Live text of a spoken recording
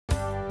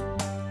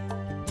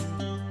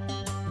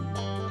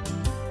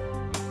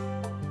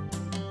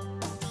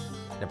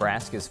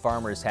Nebraska's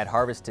farmers had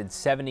harvested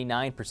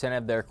 79%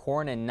 of their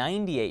corn and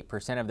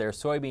 98% of their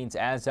soybeans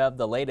as of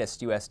the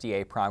latest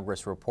USDA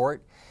progress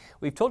report.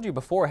 We've told you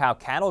before how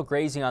cattle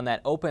grazing on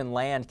that open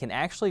land can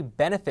actually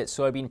benefit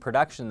soybean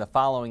production the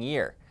following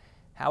year.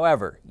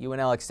 However,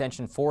 UNL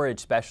Extension forage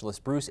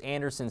specialist Bruce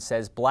Anderson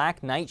says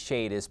black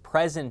nightshade is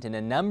present in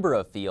a number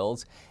of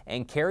fields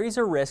and carries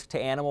a risk to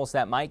animals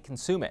that might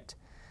consume it.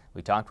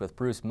 We talked with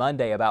Bruce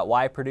Monday about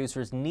why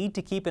producers need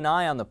to keep an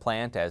eye on the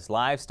plant as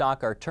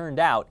livestock are turned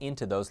out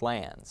into those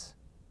lands.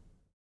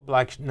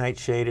 Black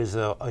nightshade is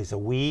a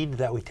weed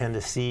that we tend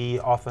to see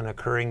often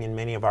occurring in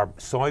many of our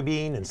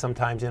soybean and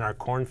sometimes in our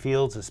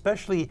cornfields,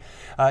 especially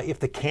if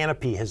the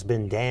canopy has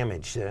been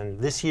damaged. And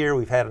this year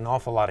we've had an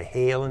awful lot of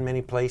hail in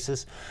many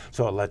places,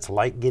 so it lets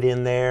light get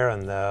in there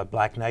and the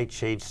black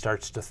nightshade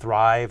starts to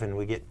thrive and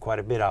we get quite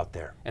a bit out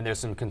there. And there's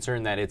some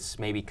concern that it's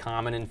maybe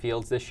common in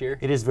fields this year?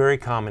 It is very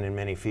common in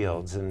many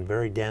fields and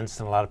very dense,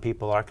 and a lot of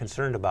people are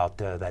concerned about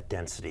that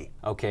density.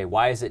 Okay,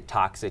 why is it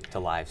toxic to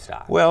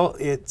livestock? Well,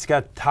 it's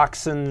got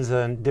toxins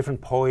and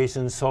different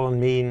poisons,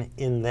 solanine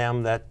in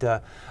them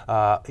that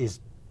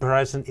is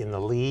present in the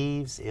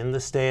leaves, in the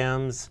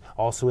stems,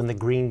 also in the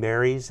green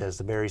berries. As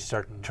the berries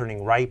start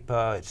turning ripe,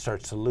 it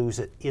starts to lose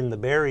it in the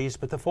berries,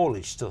 but the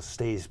foliage still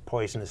stays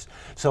poisonous.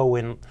 So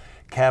when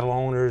cattle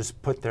owners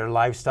put their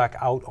livestock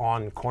out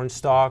on corn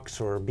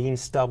stalks or bean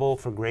stubble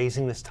for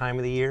grazing this time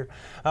of the year,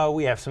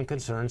 we have some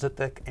concerns that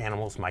the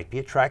animals might be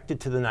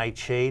attracted to the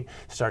nightshade,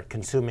 start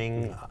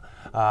consuming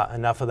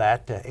enough of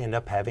that to end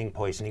up having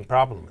poisoning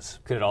problems.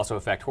 Could it also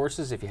affect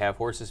horses if you have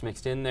horses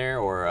mixed in there,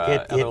 or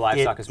other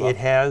livestock as well? It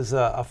has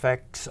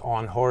effects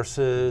on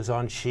horses,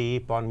 on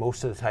sheep, on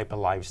most of the type of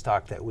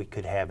livestock that we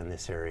could have in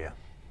this area.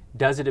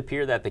 Does it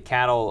appear that the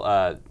cattle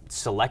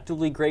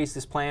selectively graze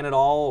this plant at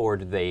all, or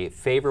do they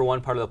favor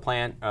one part of the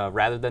plant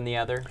rather than the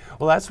other?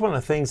 Well, that's one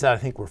of the things that I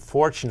think we're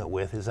fortunate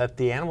with, is that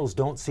the animals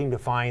don't seem to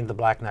find the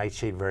black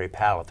nightshade very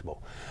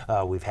palatable.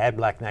 We've had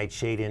black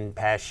nightshade in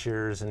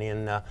pastures and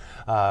in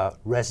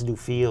residue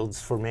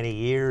fields for many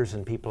years,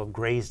 and people have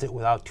grazed it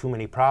without too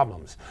many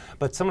problems.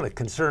 But some of the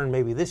concern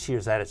maybe this year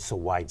is that it's so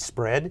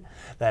widespread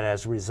that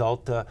as a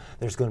result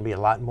there's going to be a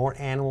lot more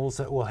animals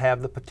that will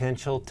have the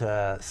potential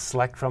to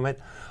select from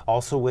it.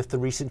 Also, with the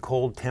recent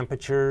cold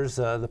temperatures,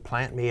 the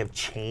plant may have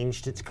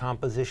changed its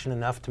composition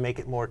enough to make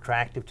it more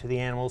attractive to the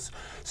animals.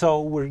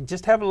 So we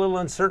just have a little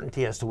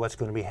uncertainty as to what's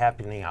going to be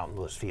happening out in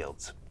those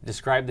fields.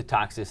 Describe the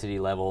toxicity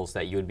levels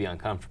that you would be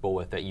uncomfortable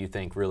with that you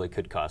think really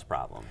could cause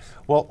problems.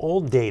 Well,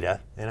 old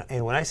data,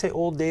 and when I say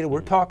old data,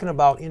 we're talking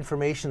about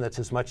information that's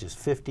as much as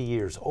 50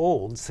 years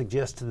old,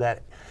 suggests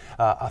that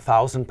a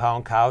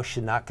 1,000-pound cow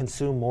should not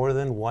consume more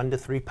than 1 to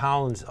 3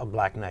 pounds of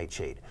black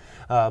nightshade.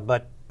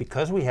 But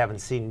because we haven't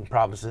seen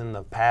problems in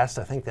the past,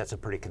 I think that's a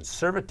pretty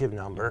conservative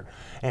number,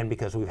 and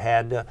because we've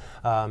had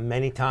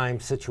many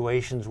times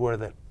situations where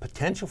the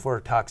potential for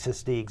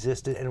toxicity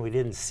existed and we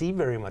didn't see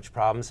very much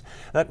problems,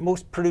 that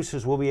most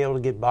producers will be able to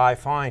get by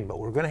fine, but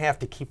we're going to have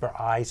to keep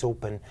our eyes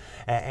open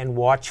and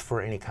watch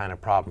for any kind of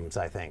problems,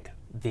 I think.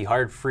 The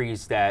hard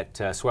freeze that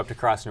swept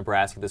across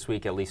Nebraska this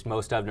week, at least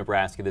most of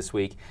Nebraska this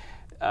week,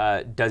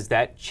 does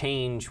that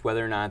change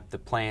whether or not the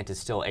plant is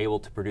still able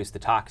to produce the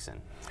toxin?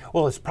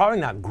 Well, it's probably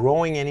not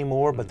growing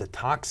anymore, but the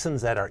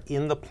toxins that are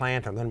in the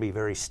plant are going to be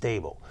very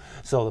stable.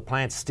 So the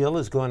plant still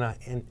is going to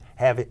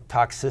have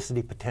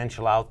toxicity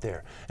potential out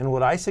there. And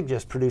what I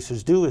suggest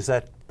producers do is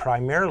that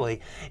primarily,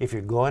 if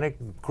you're going to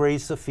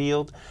graze the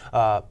field,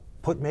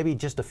 put maybe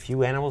just a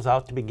few animals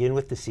out to begin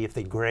with to see if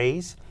they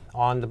graze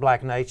on the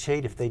black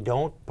nightshade. If they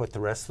don't, put the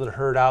rest of the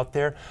herd out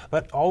there,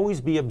 but always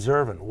be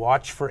observant.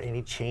 Watch for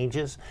any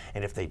changes,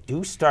 and if they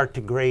do start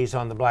to graze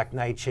on the black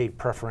nightshade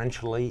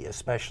preferentially,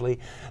 especially,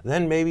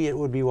 then maybe it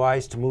would be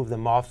wise to move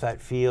them off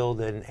that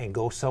field and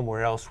go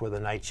somewhere else where the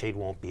nightshade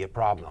won't be a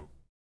problem.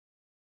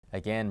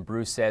 Again,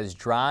 Bruce says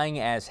drying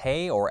as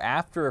hay or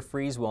after a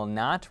freeze will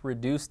not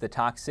reduce the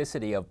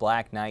toxicity of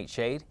black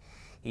nightshade.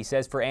 He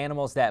says for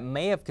animals that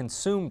may have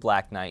consumed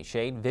black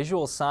nightshade,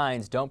 visual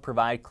signs don't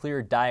provide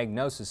clear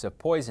diagnosis of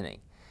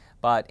poisoning.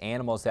 But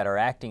animals that are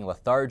acting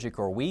lethargic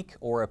or weak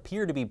or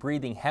appear to be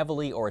breathing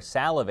heavily or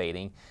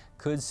salivating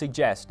could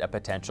suggest a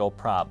potential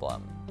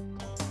problem.